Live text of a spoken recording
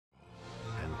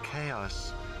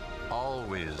chaos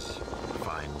always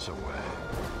finds a way.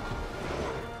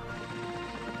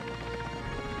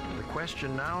 The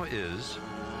question now is,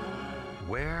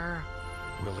 where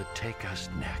will it take us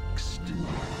next?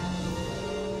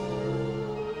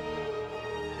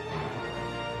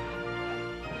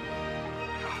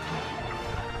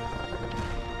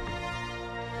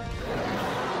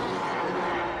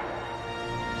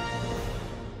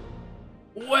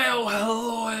 Well,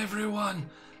 hello everyone,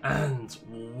 and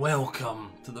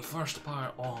welcome to the first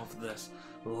part of this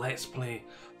Let's Play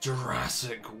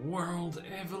Jurassic World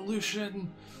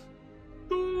Evolution.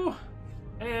 Ooh,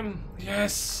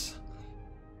 yes,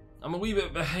 I'm a wee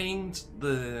bit behind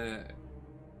the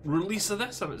release of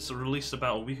this. It's released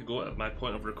about a week ago at my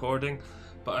point of recording,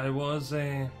 but I was,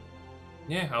 I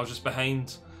was just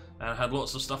behind and I had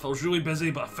lots of stuff. I was really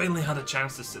busy, but I finally had a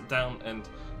chance to sit down and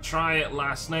try it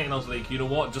last night, and I was like, you know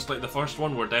what, just like the first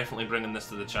one, we're definitely bringing this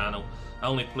to the channel. I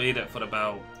only played it for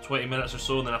about 20 minutes or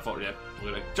so, and then I thought, yeah,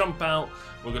 we're going to jump out,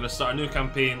 we're going to start a new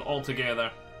campaign all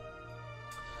together.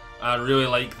 I really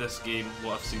like this game,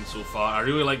 what I've seen so far. I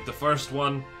really like the first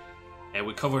one.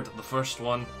 We covered the first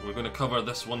one. We're going to cover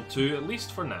this one too, at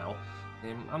least for now.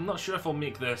 I'm not sure if I'll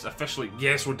make this officially.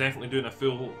 Yes, we're definitely doing a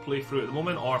full playthrough at the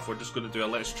moment, or if we're just going to do a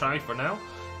let's try for now.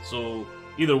 So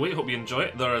either way, hope you enjoy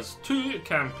it. There's two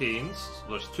campaigns.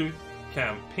 There's two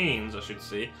campaigns, I should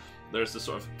say. There's the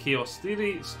sort of Chaos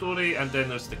Theory story, and then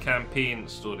there's the campaign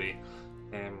story.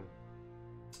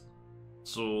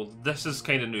 So this is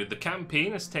kind of new. The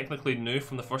campaign is technically new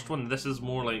from the first one. This is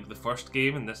more like the first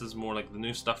game, and this is more like the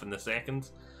new stuff in the second.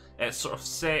 It's sort of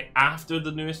set after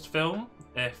the newest film.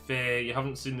 If you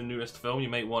haven't seen the newest film, you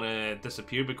might want to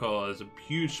disappear because a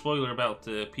huge spoiler about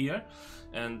to appear.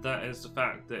 And that is the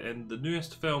fact that in the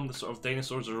newest film, the sort of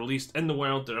dinosaurs are released in the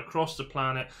world. They're across the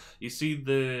planet. You see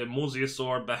the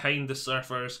mosasaur behind the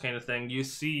surfers kind of thing. You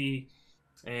see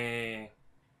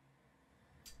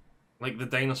like the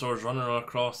dinosaurs running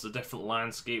across the different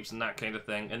landscapes and that kind of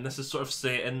thing. And this is sort of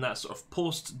set in that sort of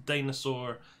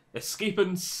post-dinosaur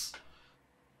escapance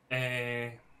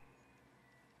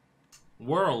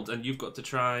world, and you've got to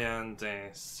try and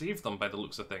save them by the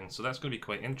looks of things. So that's going to be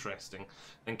quite interesting.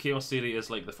 And Chaos Theory is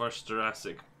like the first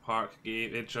Jurassic Park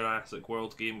game, Jurassic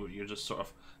World game, where you're just sort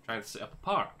of trying to set up a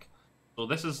park. So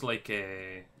this is like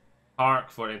a park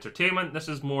for entertainment. This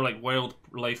is more like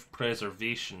wildlife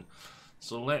preservation.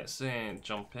 So let's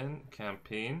jump in.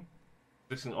 Campaign.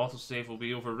 This autosave will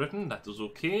be overridden. That is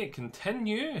okay.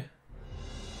 Continue.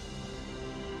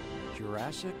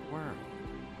 Jurassic World.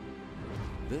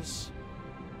 This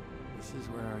is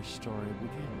where our story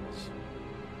begins.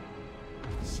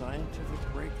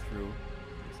 Scientific breakthrough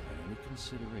without any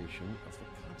consideration of the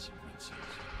consequences.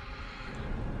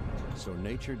 So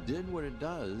nature did what it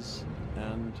does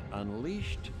and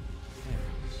unleashed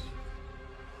chaos.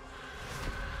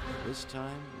 This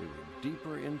time we were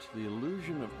deeper into the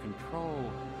illusion of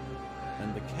control,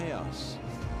 and the chaos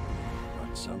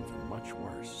brought something much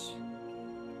worse.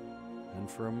 And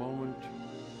for a moment,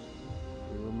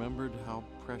 we remembered how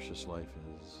precious life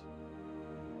is.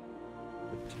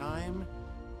 But time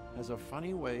has a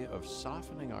funny way of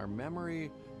softening our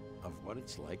memory of what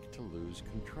it's like to lose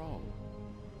control.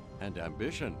 And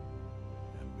ambition.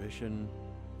 Ambition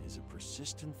is a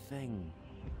persistent thing.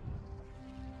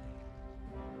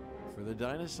 For the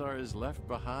dinosaurs left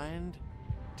behind,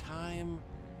 time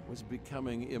was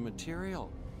becoming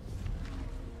immaterial.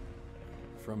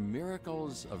 From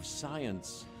miracles of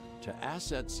science to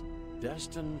assets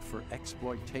destined for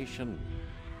exploitation.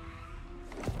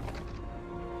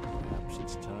 Perhaps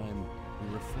it's time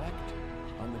we reflect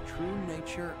on the true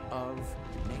nature of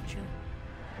nature.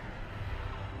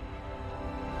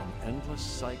 An endless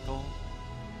cycle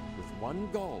with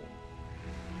one goal: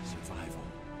 survival.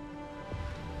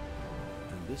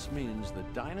 And this means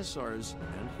that dinosaurs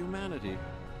and humanity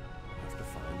have to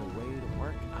find a way to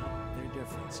work out their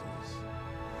differences.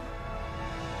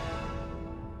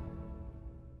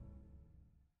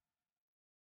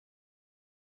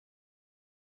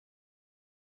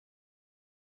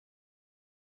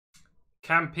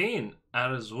 Campaign,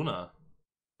 Arizona.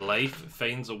 Life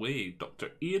finds a way. Dr.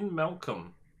 Ian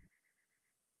Malcolm.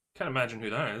 Can't imagine who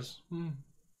that is.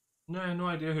 No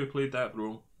idea who played that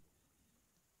role.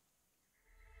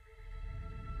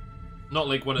 Not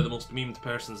like one of the most memed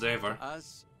persons ever. For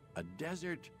us, a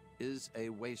desert is a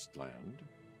wasteland,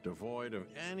 devoid of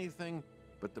anything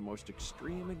but the most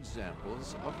extreme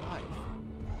examples of life.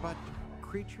 But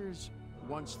creatures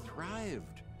once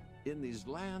thrived in these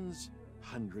lands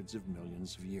hundreds of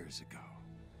millions of years ago.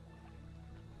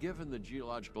 Given the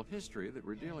geological history that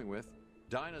we're dealing with,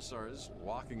 dinosaurs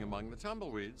walking among the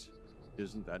tumbleweeds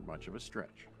isn't that much of a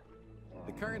stretch.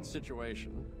 The current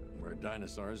situation, where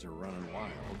dinosaurs are running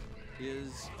wild,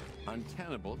 is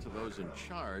untenable to those in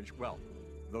charge, well,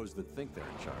 those that think they're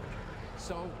in charge.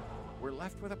 So, we're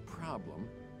left with a problem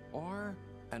or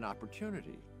an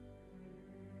opportunity.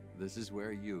 This is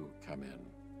where you come in.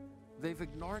 They've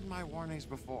ignored my warnings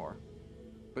before,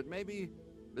 but maybe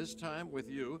this time with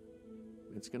you,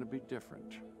 it's going to be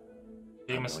different.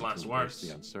 Famous I'm going last to embrace words.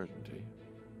 the uncertainty.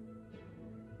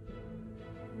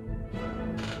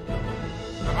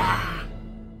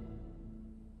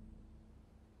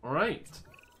 Alright.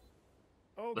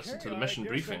 Okay, Listen to the mission I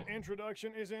guess briefing. an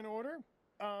introduction is in order.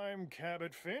 I'm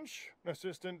Cabot Finch,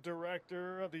 Assistant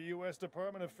Director of the U.S.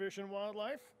 Department of Fish and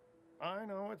Wildlife. I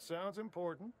know it sounds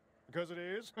important, because it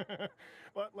is,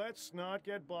 but let's not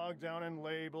get bogged down in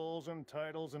labels and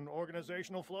titles and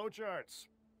organizational flowcharts.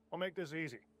 I'll make this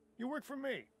easy. You work for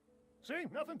me. See,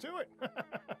 nothing to it.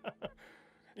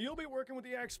 You'll be working with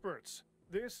the experts.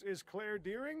 This is Claire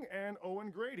Deering and Owen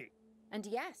Grady. And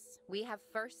yes, we have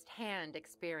first-hand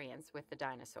experience with the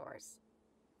dinosaurs.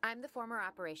 I'm the former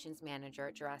operations manager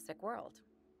at Jurassic World.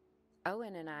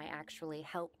 Owen and I actually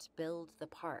helped build the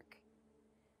park.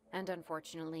 And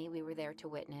unfortunately, we were there to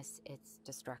witness its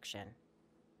destruction.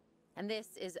 And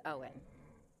this is Owen.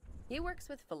 He works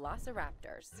with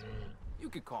velociraptors. You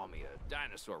could call me a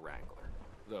dinosaur wrangler,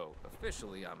 though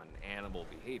officially I'm an animal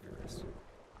behaviorist.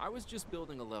 I was just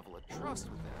building a level of trust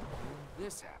with them when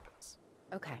this happens.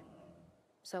 Okay.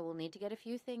 So we'll need to get a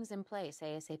few things in place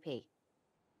ASAP.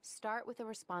 Start with a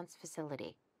response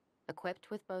facility,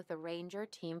 equipped with both a Ranger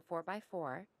Team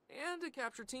 4x4 And a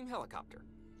capture team helicopter.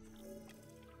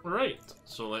 Right,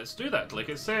 so let's do that. Like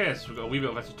it says, we've got a wee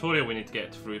bit of a tutorial we need to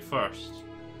get through first.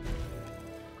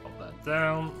 Pop that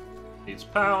down. Needs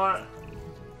power.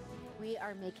 We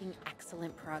are making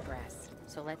excellent progress,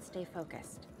 so let's stay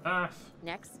focused. Half.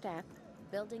 Next step,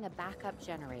 building a backup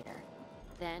generator.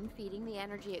 Then feeding the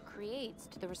energy it creates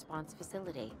to the response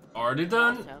facility. Already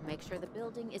done. Also, make sure the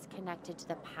building is connected to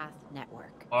the path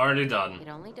network. Already done. It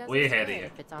only does Way its ahead of good you.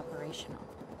 if it's operational.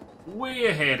 Way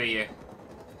ahead of you.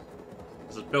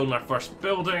 This is building our first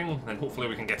building, and hopefully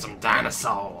we can get some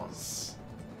dinosaurs.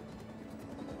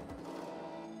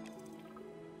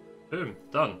 Boom,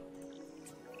 done.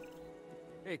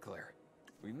 Hey Claire,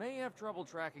 we may have trouble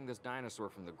tracking this dinosaur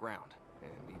from the ground,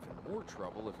 and even more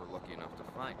trouble if we're lucky enough to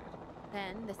find it.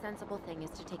 Then, the sensible thing is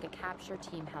to take a capture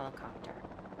team helicopter.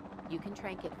 You can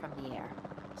trank it from the air.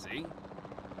 See?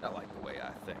 I like the way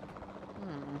I think.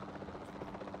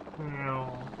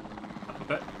 Up a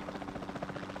bit.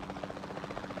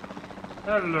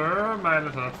 Hello, my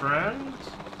little friend.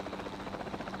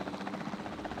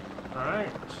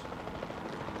 Alright.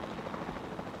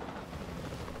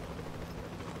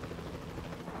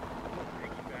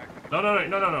 No,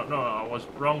 I was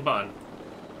wrong button.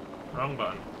 Wrong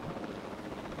button.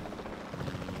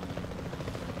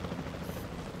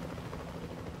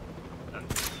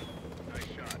 Nice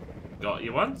shot. Got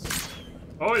you once.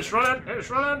 Oh, it's running! It's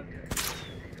running!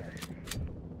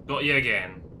 Got you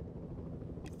again.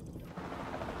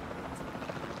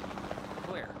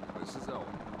 Claire, this is Owen.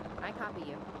 I copy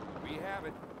you. We have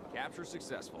it. Capture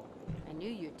successful. I knew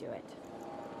you'd do it.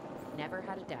 Never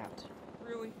had a doubt.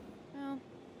 Really? Well,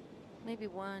 maybe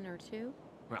one or two.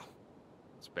 Well,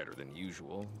 it's better than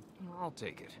usual. I'll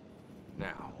take it.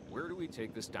 Now, where do we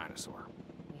take this dinosaur?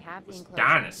 We have the enclosure.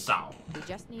 Dinosaur. We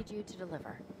just need you to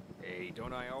deliver. Hey,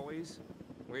 don't I always?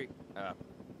 Wait,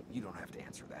 you don't have to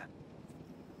answer that.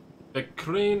 The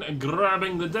crane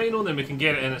grabbing the dino, then we can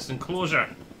get it in its enclosure.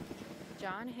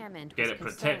 John Hammond Get was it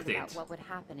concerned protected. about what would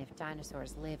happen if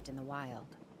dinosaurs lived in the wild.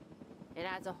 It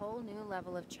adds a whole new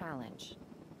level of challenge.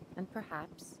 And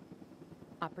perhaps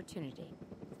opportunity.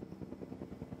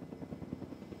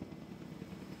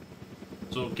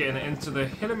 So getting it into the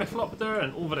helicopter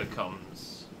and over it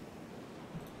comes.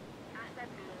 Asset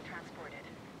being transported.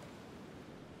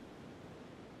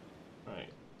 Right.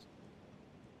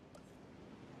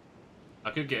 I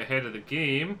could get ahead of the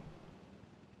game.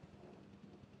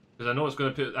 Because I know it's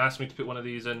going to ask me to put one of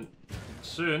these in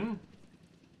soon.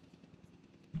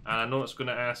 And I know it's going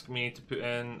to ask me to put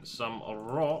in some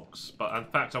rocks. But in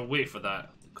fact, I'll wait for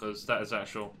that. Because that is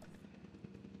actual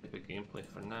type of gameplay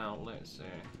for now. Let's see.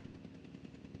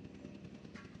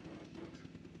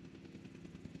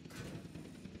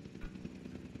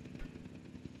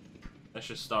 Let's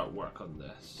just start work on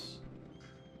this.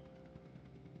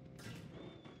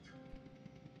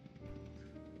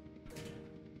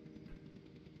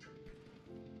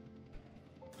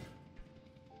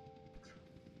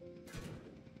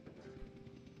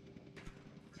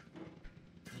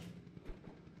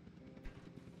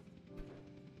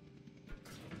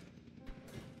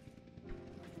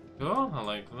 go. I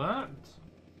like that.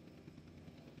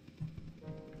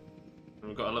 And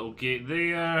we've got a little gate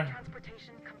there.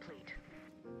 Transportation complete.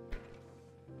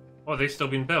 Oh, they've still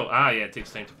been built. Ah, yeah, it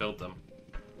takes time to build them.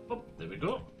 Oh, there we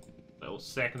go. Little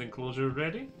second enclosure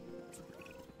ready.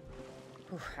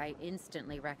 Oof, I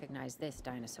instantly recognize this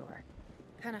dinosaur.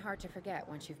 Kind of hard to forget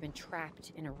once you've been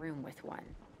trapped in a room with one.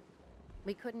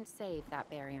 We couldn't save that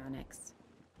baryonyx,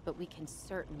 but we can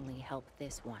certainly help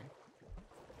this one.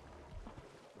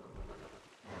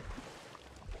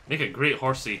 Make a great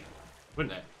horsey,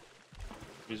 wouldn't it?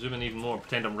 We zoom in even more,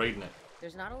 pretend I'm riding it.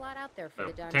 There's not a lot out there for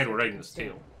the Pretend dinosaur we're to riding its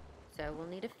consume, tail. so we'll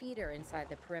need a feeder inside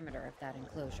the perimeter of that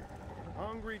enclosure.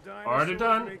 Hungry Already dinosaurs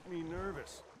done. make me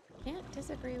nervous. Can't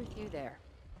disagree with you there.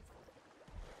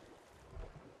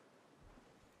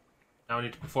 Now I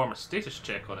need to perform a status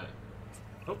check on it.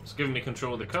 Oh, it's giving me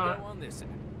control of the Go car. on this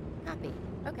end. Copy.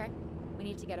 Okay. We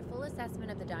need to get a full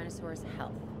assessment of the dinosaur's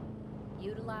health.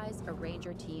 Utilize a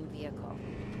ranger team vehicle.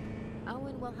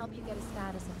 Owen will help you get a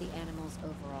status of the animal's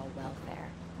overall welfare.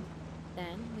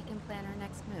 Then we can plan our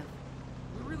next move.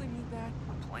 We really need that?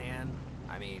 A plan?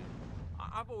 I mean,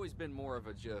 I've always been more of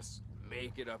a just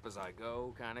make it up as I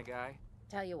go kind of guy.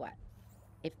 Tell you what,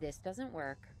 if this doesn't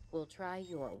work, we'll try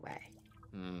your way.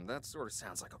 That sort of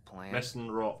sounds like a plan.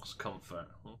 Missing rocks comfort.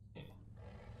 Okay.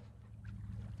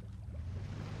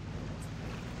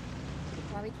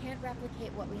 While we can't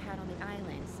replicate what we had on the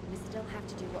islands, we still have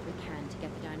to do what we can to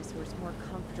get the dinosaurs more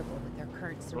comfortable with their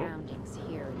current surroundings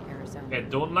here in Arizona. Yeah,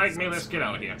 don't like me, let's get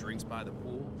out of here. Drinks by the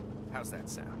pool? How's that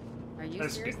sound? Are you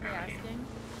Let's get seriously out of here. asking?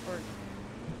 Or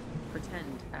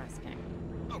pretend asking?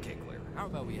 Okay, Claire, how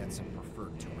about we add some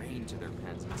preferred terrain to their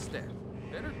pens instead?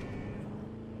 Better?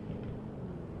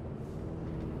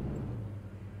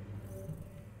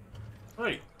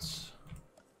 Right.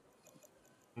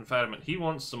 Environment. He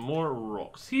wants some more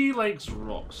rocks. He likes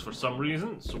rocks for some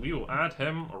reason, so we will add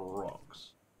him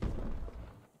rocks.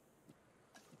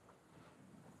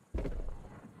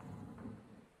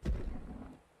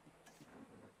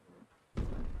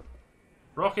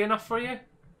 Rocky enough for you?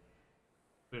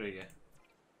 Where are you?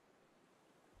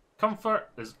 Comfort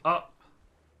is up.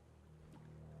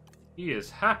 He is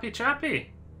happy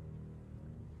chappy.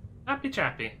 Happy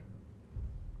chappy.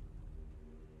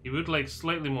 He would like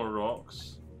slightly more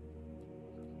rocks.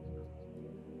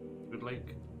 Would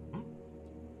like...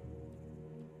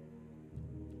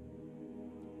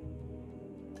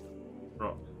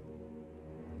 Rock.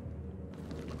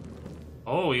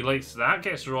 Oh, he likes that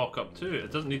gets rock up too.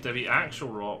 It doesn't need to be actual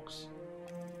rocks.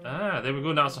 Ah, there we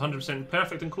go. Now it's 100%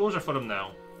 perfect enclosure for him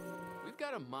now. We've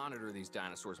got to monitor these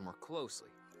dinosaurs more closely.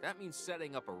 That means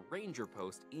setting up a ranger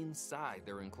post inside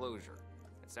their enclosure.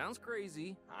 It sounds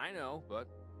crazy, I know, but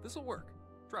this'll work.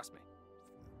 Trust me.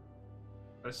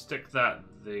 Let's stick that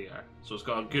there. So it's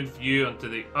got a good view onto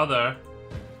the other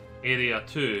area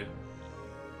too.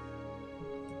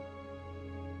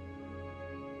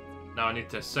 Now I need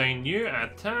to assign you,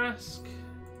 add task.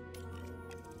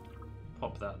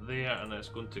 Pop that there, and let's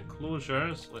go into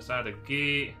closures. Let's add a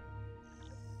gate.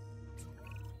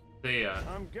 There.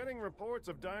 I'm getting reports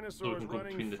of dinosaurs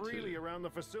running freely around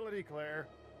the facility, Claire.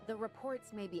 The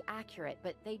reports may be accurate,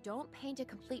 but they don't paint a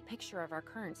complete picture of our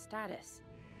current status.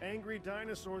 Angry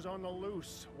dinosaurs on the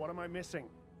loose. What am I missing?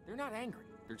 They're not angry.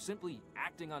 They're simply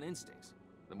acting on instincts.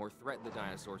 The more threatened the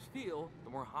dinosaurs feel,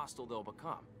 the more hostile they'll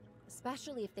become.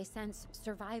 Especially if they sense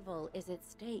survival is at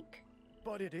stake.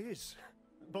 But it is.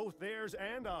 Both theirs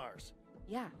and ours.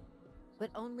 Yeah, but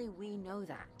only we know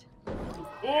that.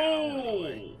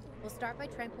 Oh! We'll start by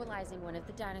tranquilizing one of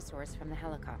the dinosaurs from the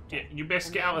helicopter. Yeah, you best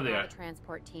And get out of then there. have the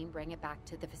transport team bring it back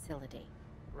to the facility.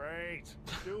 Great.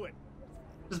 Do it.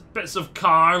 There's bits of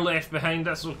car left behind,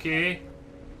 that's okay.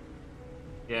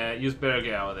 Yeah, you better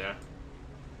get out of there.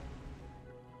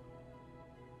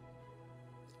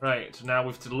 Right, now we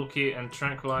have to locate and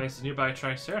tranquilize the nearby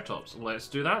Triceratops. Let's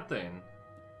do that then.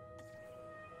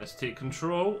 Let's take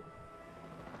control.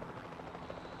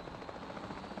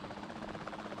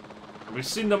 We've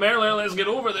seen them earlier, let's get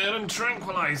over there and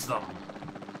tranquilize them.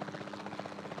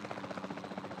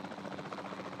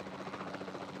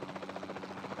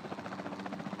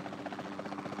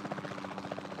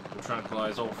 We'll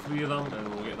tranquilize all three of them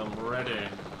and we'll get them ready.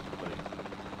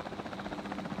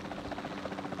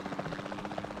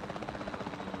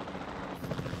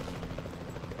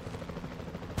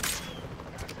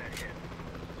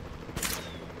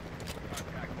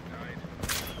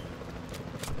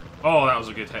 Oh, that was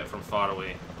a good hit from far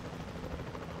away.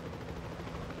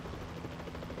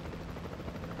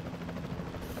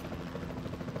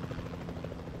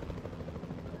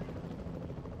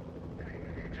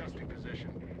 Adjusting position.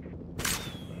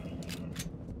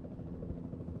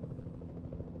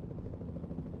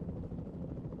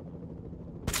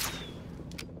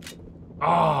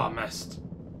 Oh, missed.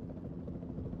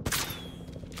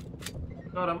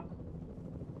 Got him.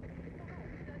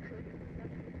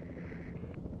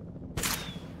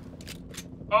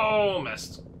 Oh,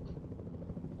 missed.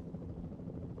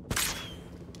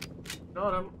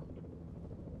 Got him.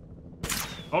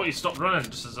 Oh, he stopped running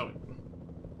just as I...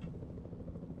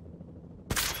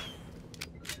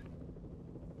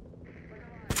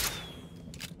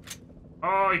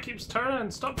 Oh, he keeps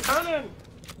turning. Stop turning.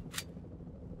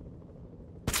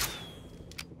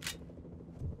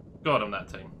 Got him that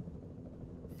time.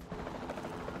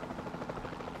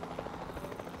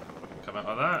 Come out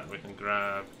of that. We can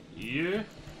grab you.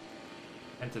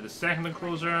 Into the second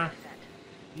enclosure.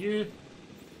 You.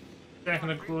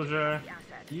 Second enclosure.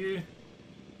 You.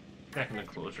 Second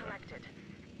enclosure.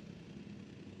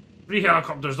 3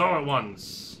 helicopters all at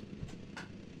once.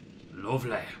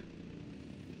 Lovely.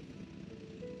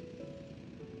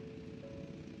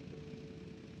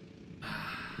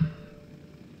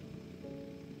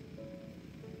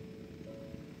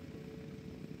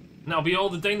 And that'll be all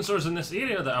the dinosaurs in this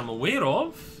area that I'm aware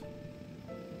of.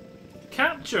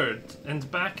 Captured and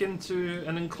back into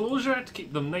an enclosure to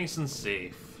keep them nice and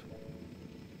safe.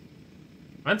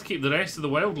 And to keep the rest of the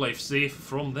wildlife safe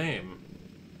from them.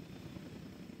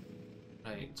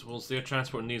 Right, whilst they're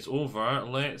transporting these over,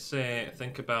 let's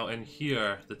think about in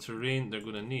here the terrain they're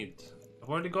going to need. I've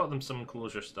already got them some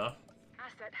enclosure stuff.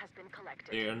 Asset has been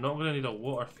collected. They are not going to need a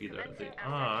water feeder. They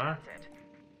are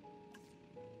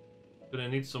going to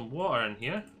need some water in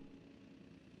here.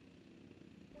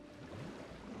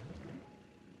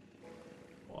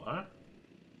 Water.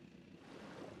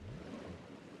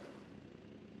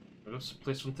 We've got some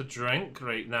place for them to drink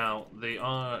right now. They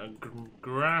are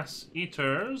grass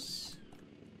eaters.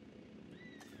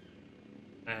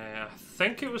 I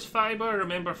think it was fiber, I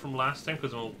remember from last time,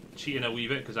 because I'm cheating a wee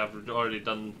bit because I've already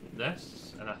done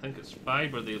this. And I think it's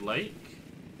fiber they like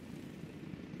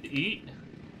to eat.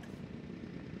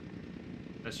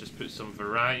 Let's just put some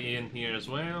variety in here as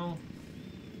well.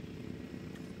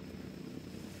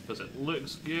 Because it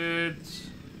looks good.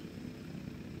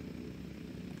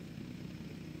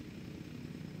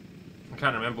 I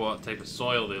can't remember what type of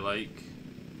soil they like.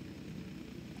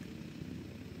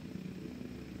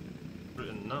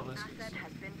 No, this Asset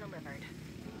has been delivered.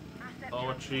 Asset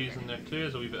olive trees in there too,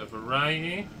 there's a wee bit of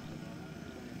variety.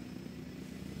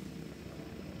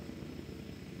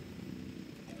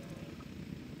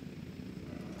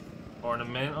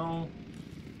 Ornamental.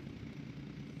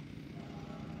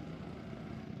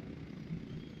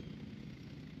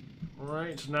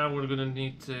 Right, now we're going to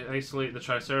need to isolate the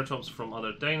Triceratops from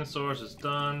other dinosaurs. It's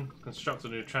done. Construct a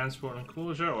new transport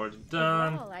enclosure. Already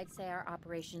done. Overall, I'd say our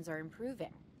operations are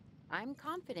improving. I'm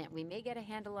confident we may get a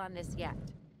handle on this yet.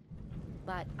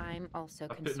 But I'm also I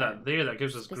put concerned. that there. That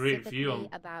gives us great view on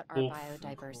about our both.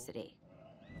 biodiversity.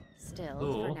 Still,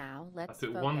 So, for now, let's put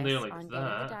focus one there like on getting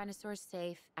that. the dinosaurs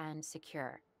safe and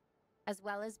secure, as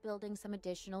well as building some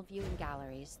additional viewing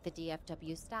galleries the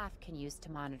DFW staff can use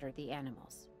to monitor the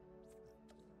animals.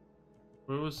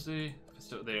 Where was the...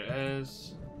 There it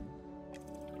is.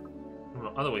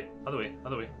 No, other way, other way,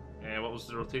 other way. What was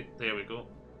the rotate? There we go.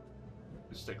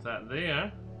 Just stick that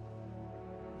there.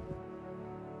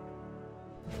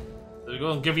 There we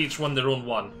go, and give each one their own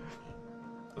one.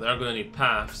 They're going to need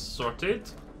paths sorted.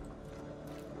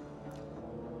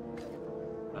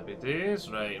 Happy days.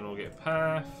 Right, and we'll get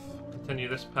path. Continue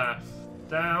this path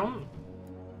down.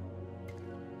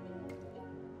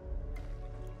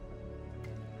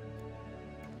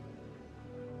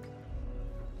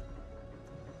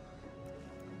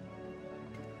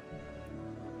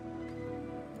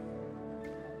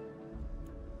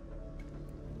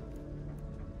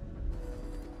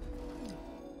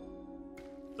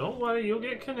 Don't worry, you'll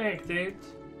get connected.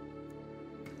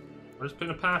 We're just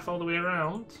putting a path all the way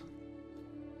around.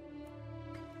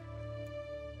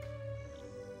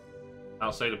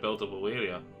 Outside a buildable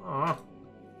area. Aww.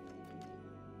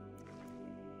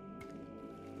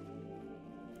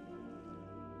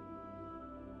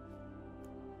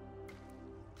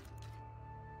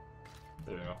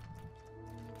 There we go.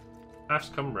 Paths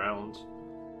come round.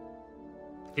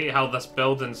 Hate how this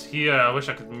building's here. I wish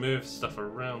I could move stuff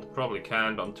around. Probably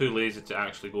can, but I'm too lazy to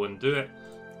actually go and do it.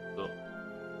 So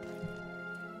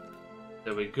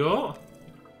there we go.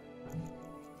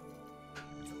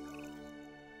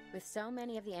 With so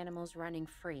many of the animals running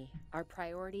free, our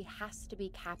priority has to be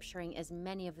capturing as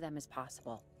many of them as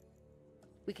possible.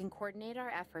 We can coordinate our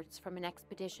efforts from an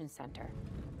expedition center.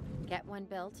 Get one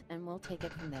built, and we'll take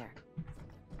it from there.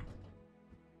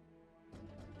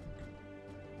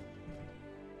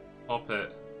 Pop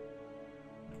it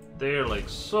there like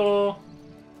so.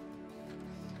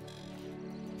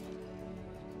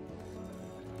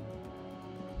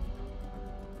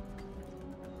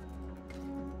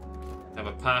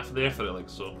 path there for it, like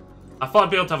so. I thought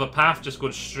I'd be able to have a path just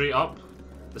going straight up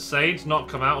the side, not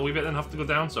come out a wee bit and have to go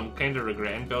down, so I'm kind of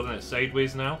regretting building it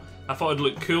sideways now. I thought it'd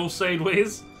look cool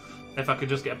sideways if I could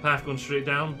just get a path going straight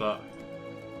down, but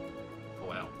oh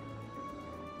well.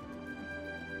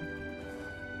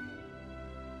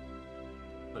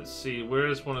 Let's see, where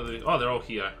is one of the... Oh, they're all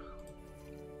here.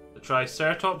 The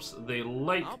Triceratops, they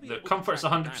like... The comfort's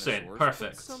 100%.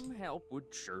 Perfect. Some help would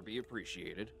sure be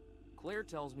appreciated. Claire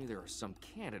tells me there are some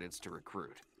candidates to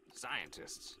recruit.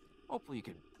 Scientists. Hopefully you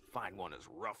can find one as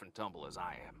rough and tumble as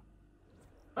I am.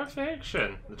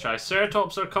 Perfection. The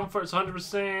Triceratops are comforts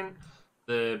 100%.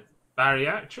 The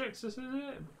Bariatrix, is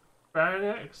it?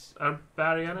 Baryonyx?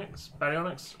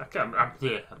 Baryonyx? I can't...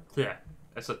 yeah.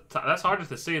 That's harder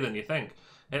to say than you think.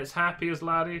 It's happy as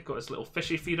Larry. Got his little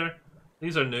fishy feeder.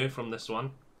 These are new from this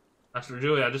one. Actually,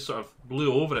 really, I just sort of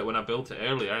blew over it when I built it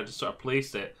earlier. I just sort of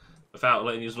placed it without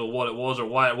letting you know what it was or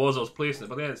why it was I was placing it.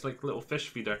 But yeah, it's like a little fish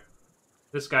feeder.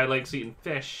 This guy likes eating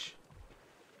fish.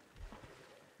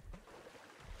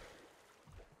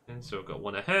 And so I've got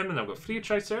one of him, and I've got 3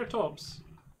 Triceratops.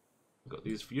 I've got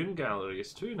these viewing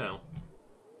galleries too now.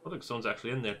 I think someone's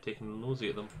actually in there taking a nosy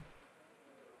at them.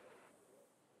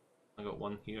 I got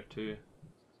one here too.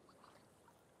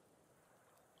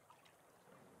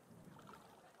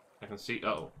 I can see.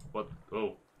 Oh, what?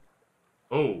 Oh.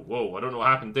 Oh, whoa. I don't know what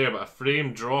happened there, but a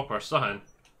frame drop or something.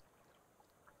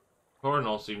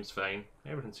 Coronal seems fine.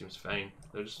 Everything seems fine.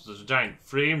 There's a giant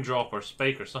frame drop or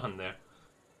spike or something there.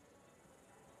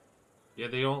 Yeah,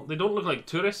 they don't look like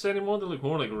tourists anymore. They look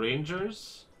more like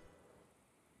rangers.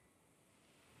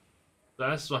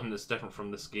 That's something that's different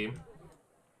from this game.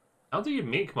 How do you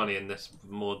make money in this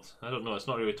mode? I don't know, it's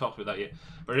not really talked about that yet.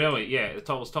 But anyway, yeah, it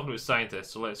was talking about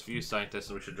scientists, so let's view scientists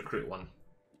and we should recruit one.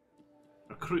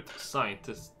 Recruit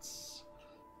scientists.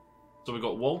 So we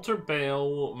got Walter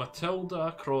Bell,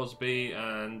 Matilda Crosby,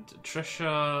 and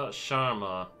Trisha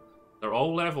Sharma. They're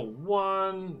all level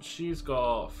 1. She's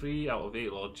got 3 out of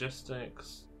 8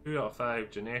 logistics, 2 out of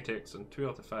 5 genetics, and 2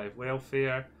 out of 5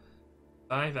 welfare.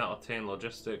 5 out of 10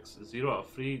 logistics, 0 out of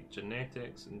 3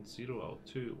 genetics, and 0 out of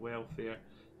 2 welfare.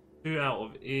 2 out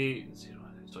of 8, 0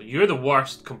 out of... So you're the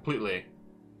worst completely.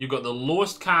 You got the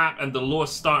lowest cap and the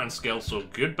lowest starting skill, so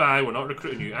goodbye, we're not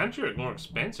recruiting you. And you're more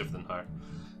expensive than her.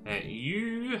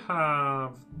 You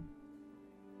have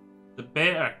the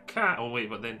better cap. Oh wait,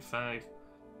 but then 5.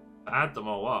 Add them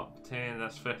all up. 10,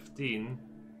 that's 15.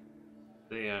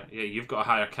 There. Yeah, you've got a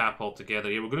higher cap altogether.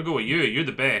 Yeah, we're gonna go with you. You're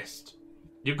the best.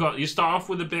 You start off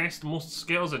with the best, most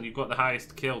skills, and you've got the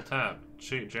highest kill tab.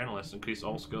 Trait journalist, increase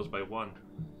all skills by 1.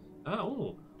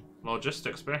 Oh,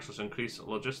 logistics specialist, increase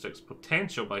logistics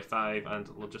potential by 5 and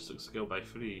logistics skill by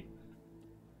 3.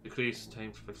 Decrease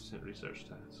time for 50% research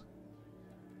task.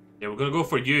 Yeah, we're gonna go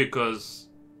for you because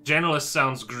generalist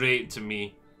sounds great to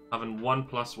me. Having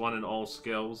 1+1 in all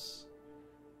skills.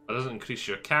 That doesn't increase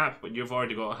your cap, but you've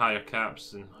already got higher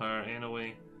caps than her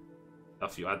anyway.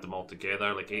 If you add them all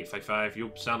together, like 855,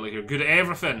 you'll sound like you're good at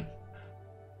everything.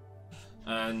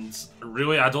 And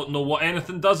really, I don't know what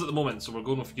anything does at the moment, so we're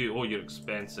going with you. Oh, you're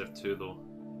expensive too, though.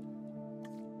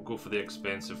 We'll go for the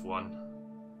expensive one.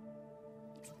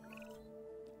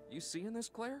 You seeing this,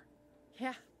 Claire?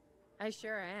 Yeah, I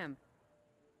sure am.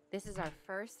 This is our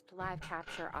first live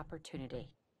capture opportunity.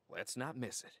 Let's not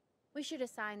miss it. We should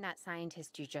assign that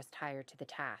scientist you just hired to the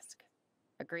task.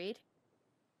 Agreed?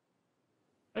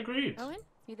 Agreed. Owen,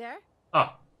 you there?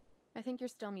 Ah. I think you're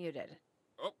still muted.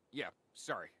 Oh, yeah,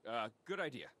 sorry. Good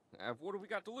idea. What do we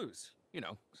got to lose? You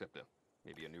know, except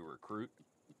maybe a new recruit.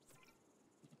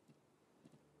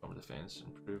 Armor defense,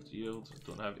 improved yield.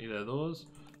 Don't have either of those.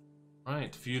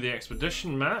 Right, view the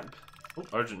expedition map. Oh,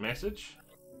 urgent message.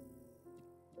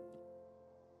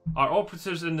 Our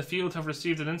operatives in the field have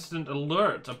received an incident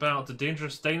alert about the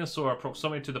dangerous dinosaur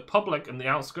proximity to the public in the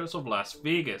outskirts of Las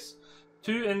Vegas.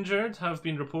 2 injured have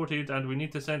been reported, and we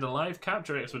need to send a live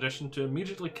capture expedition to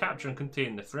immediately capture and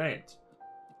contain the threat.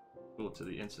 Go to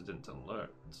the incident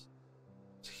alert.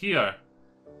 It's here.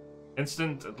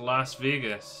 Incident at Las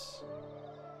Vegas.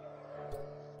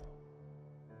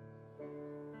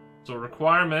 So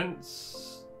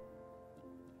requirements.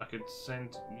 I could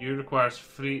send you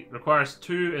requires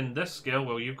 2 in this skill.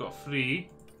 Well, you've got 3.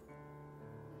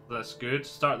 That's good.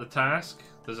 Start the task.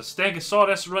 There's a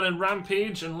Stegosaurus running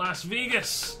rampage in Las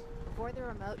Vegas. Before the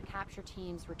remote capture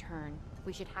teams return,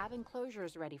 we should have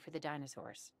enclosures ready for the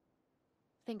dinosaurs.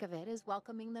 Think of it as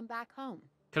welcoming them back home.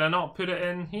 Can I not put it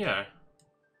in here?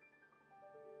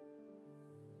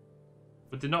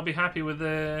 Would they not be happy with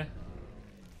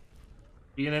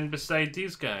being in beside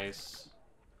these guys?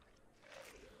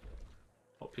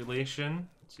 Population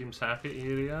seems happy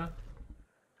area.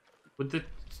 Would the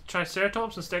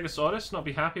Triceratops and Stegosaurus not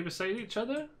be happy beside each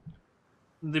other?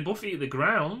 They both eat the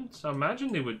ground, so I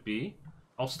imagine they would be.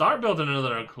 I'll start building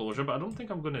another enclosure, but I don't think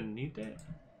I'm going to need it.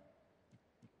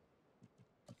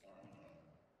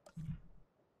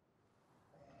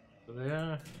 So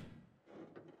there.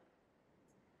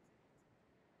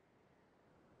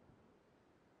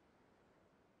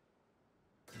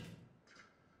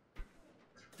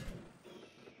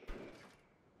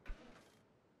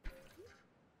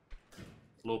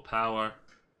 Low power.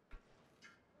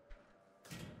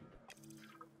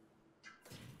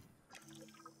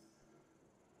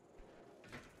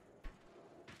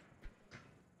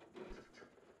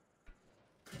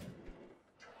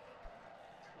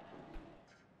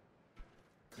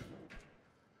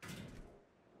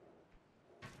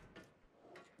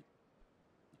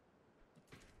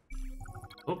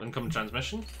 Oh, incoming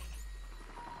transmission.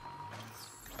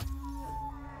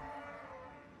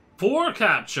 4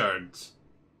 captured!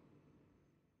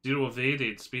 0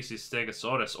 evaded, species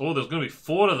Stegosaurus. Oh, there's gonna be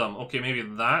 4 of them. Okay, maybe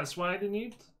that's why they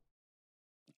need.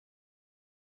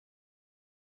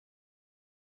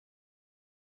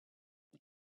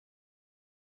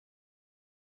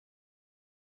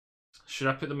 Should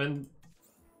I put them in?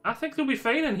 I think they'll be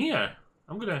fine in here.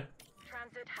 I'm gonna...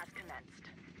 Transit has commenced.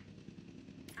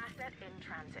 Asset in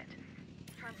transit.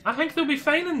 I think they'll be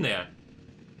fine in there.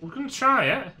 We're gonna try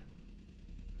it.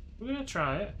 We're gonna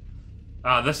try it.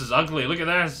 Ah, this is ugly. Look at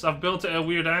this. I've built it at a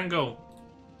weird angle.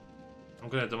 I'm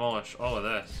gonna demolish all of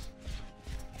this.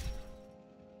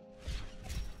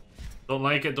 Don't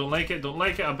like it, don't like it, don't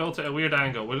like it. I built it at a weird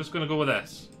angle. We're just gonna go with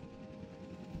this.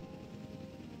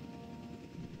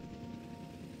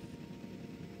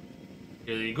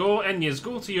 Here you go, and you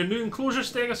go to your new enclosure,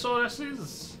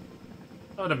 Stegosauruses.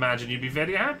 I would imagine you'd be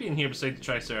very happy in here beside the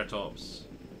Triceratops.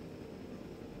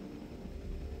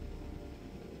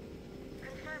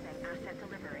 Confirming asset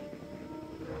delivery.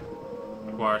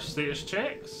 Require status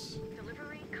checks.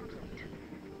 Delivery complete.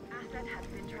 Asset has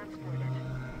been transported.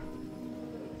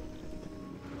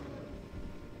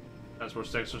 Transport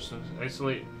Stegosaurus.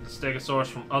 Isolate the Stegosaurus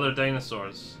from other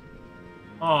dinosaurs.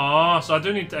 Aww, so I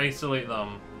do need to isolate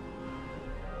them.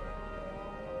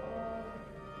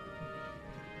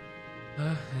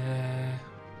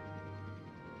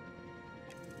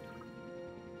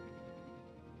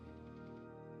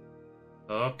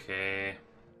 Okay.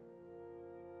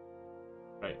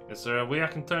 Right, is there a way I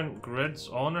can turn grids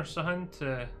on or something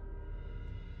to...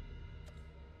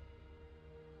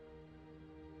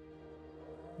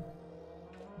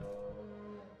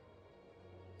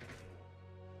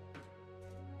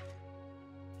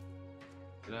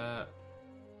 That...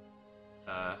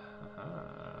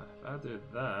 If I do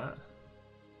that...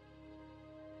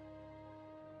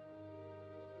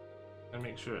 And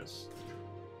make sure it's...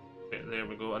 Okay, there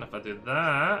we go, and if I do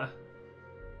that...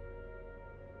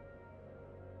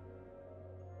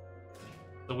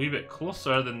 It's a wee bit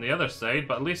closer than the other side,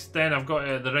 but at least then I've got it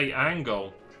at the right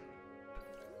angle.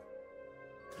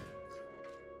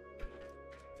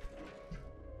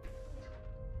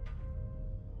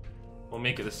 We'll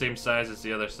make it the same size as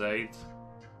the other side.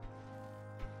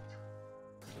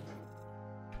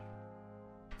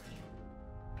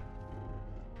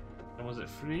 And was it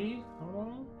free? Hold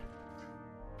on.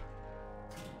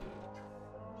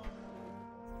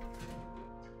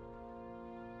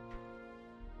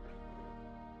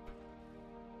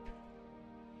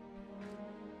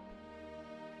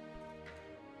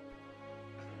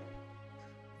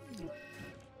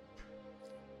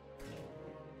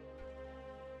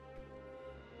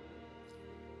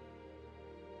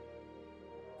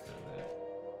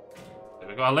 There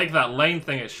we go. I like that line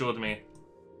thing it showed me.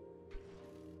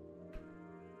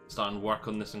 Starting work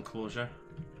on this enclosure.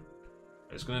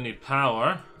 It's going to need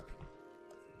power.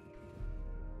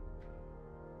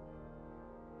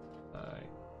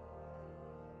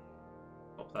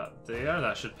 Pop that there.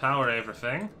 That should power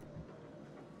everything.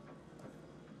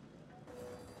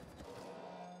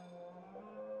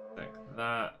 Like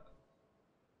that.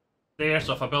 There,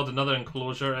 so if I build another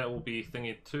enclosure, it will be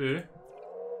thingy too.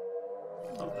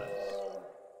 Love this.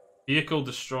 Vehicle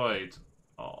destroyed.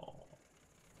 Oh.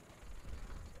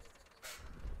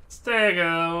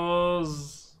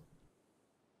 Stegos!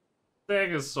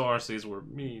 Stegosauruses were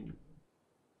mean.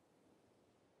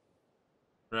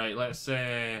 Right, let's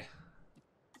start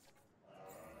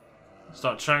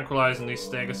tranquilizing these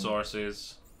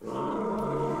Stegosauruses.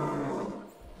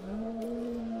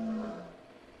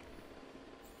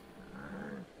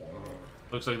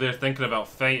 Looks like they're thinking about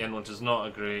fighting, which is not a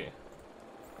great.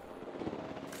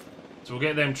 So we'll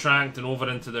get them tranked and over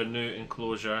into their new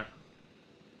enclosure.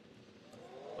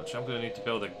 Which I'm going to need to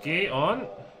build a gate on.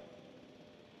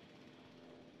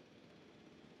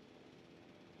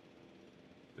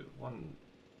 One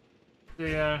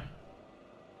there.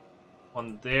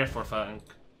 One there for if I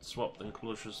swap the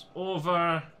enclosures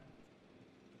over.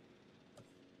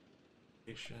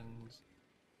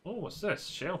 Oh, what's this?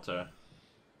 Shelter.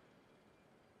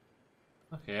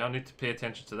 Okay, I'll need to pay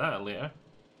attention to that later.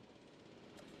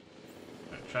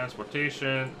 Right,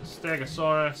 transportation,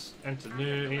 Stegosaurus into the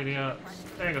new area,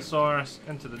 Stegosaurus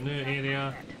into the new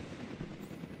area,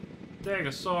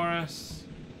 Stegosaurus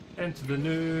into the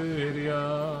new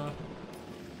area.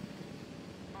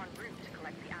 En route to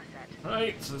collect the asset.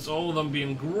 Right, so it's all of them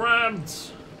being grabbed.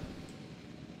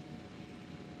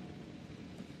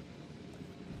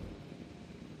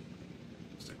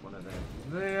 Stick one of them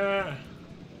there.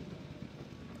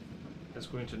 It's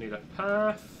going to need a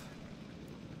path.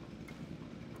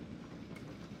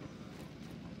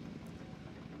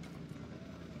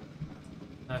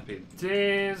 Happy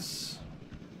days.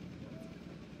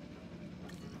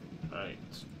 Right.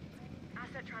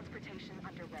 Asset transportation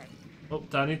underway. Oh,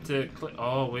 do I need to click?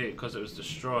 Oh, wait, because it was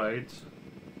destroyed.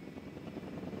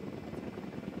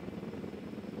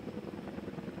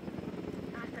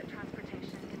 Asset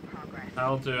transportation in progress.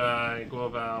 How do I go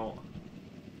about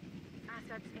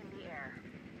Assets in the air.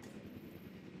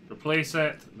 replace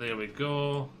it? There we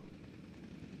go.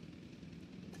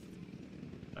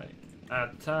 Right,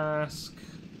 add task.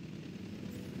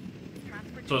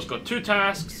 So it's got 2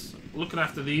 tasks, looking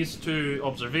after these 2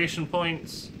 observation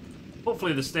points.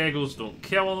 Hopefully the stegos don't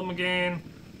kill them again.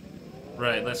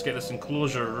 Right, let's get this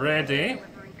enclosure ready.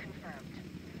 Delivery confirmed.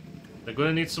 They're going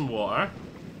to need some water.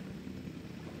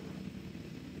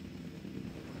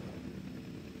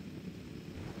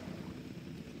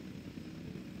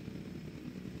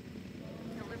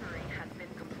 Delivery has been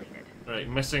completed. Right,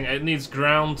 missing, it needs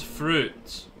ground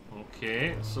fruit.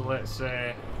 Okay, so let's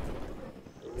Okay.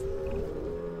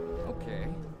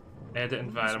 edit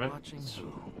environment. Who's watching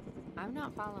who? I'm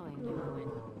not following you,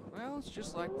 Owen. Well, it's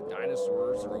just like the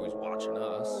dinosaurs are always watching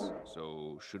us,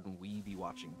 so shouldn't we be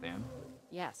watching them?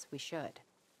 Yes, we should.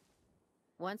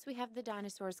 Once we have the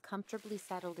dinosaurs comfortably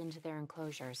settled into their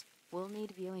enclosures, we'll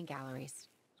need viewing galleries.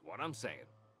 That's what I'm saying.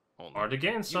 Only Or to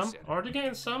gain you some, said it. or to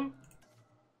gain some.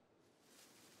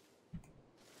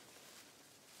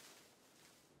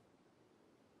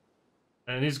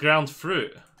 And it needs ground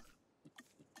fruit.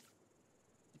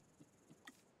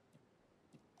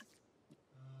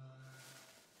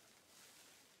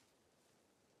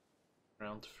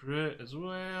 Ground fruit as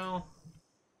well.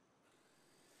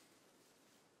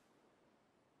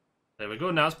 There we go,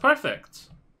 now it's perfect.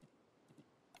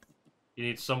 You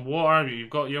need some water, you've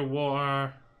got your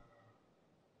water.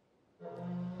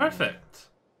 Perfect.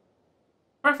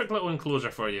 Perfect little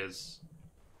enclosure for yous.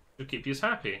 To keep yous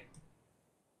happy.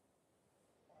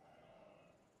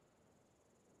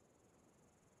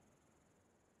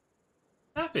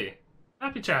 Happy.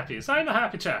 Happy chappies. I'm a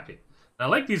happy chappy. And I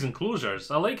like these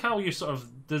enclosures. I like how you sort of...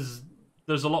 There's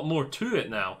a lot more to it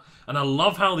now. And I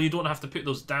love how you don't have to put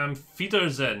those damn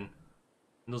feeders in.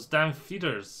 And those damn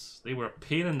feeders. They were a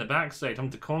pain in the backside.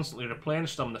 Having to constantly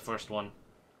replenish them the first one.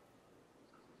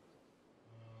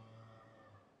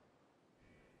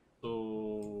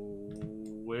 So...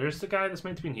 Where's the guy that's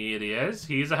meant to be in? Here he is.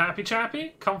 He's a happy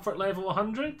chappy. Comfort level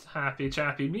 100. Happy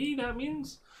chappy me, that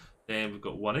means. Then we've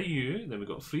got one of you. Then we've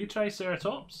got 3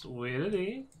 Triceratops. Where are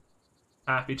they?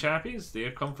 Happy chappies.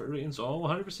 Their comfort ratings all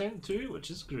 100% too, which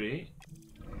is great.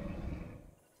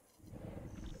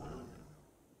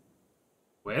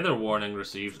 Weather warning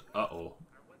received. Uh-oh.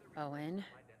 Owen?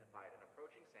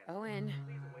 Owen,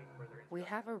 we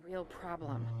have a real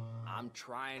problem. I'm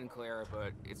trying, Clara,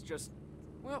 but it's just...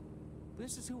 Well,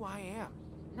 this is who I am.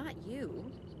 Not you.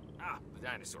 Ah, the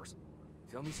dinosaurs.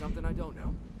 Tell me something I don't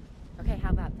know. Okay, how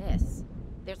about this?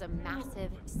 There's a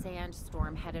massive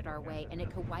sandstorm headed our way, and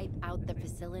it could wipe out the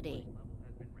facility.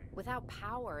 Without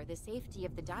power, the safety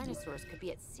of the dinosaurs could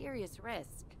be at serious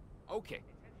risk. Okay,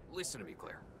 listen to me,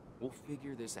 Claire. We'll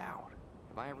figure this out.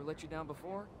 Have I ever let you down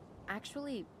before?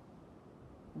 Actually,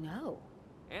 no.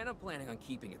 And I'm planning on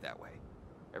keeping it that way.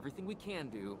 Everything we can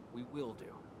do, we will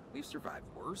do. We've survived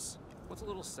worse. What's a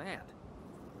little sand?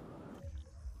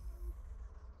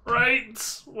 Right,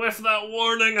 with that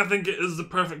warning, I think it is the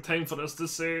perfect time for us to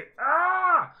say,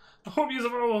 ah! I hope you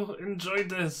have all enjoyed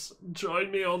this. Join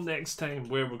me on next time,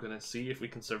 where we're going to see if we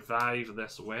can survive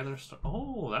this weather storm.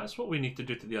 Oh, that's what we need to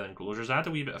do to the other enclosures. Add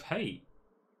a wee bit of height.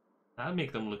 That'll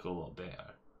make them look a lot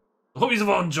better. I hope you have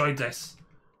all enjoyed this.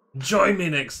 Join me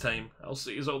next time. I'll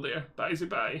see you all there. Bye-bye.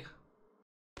 Bye.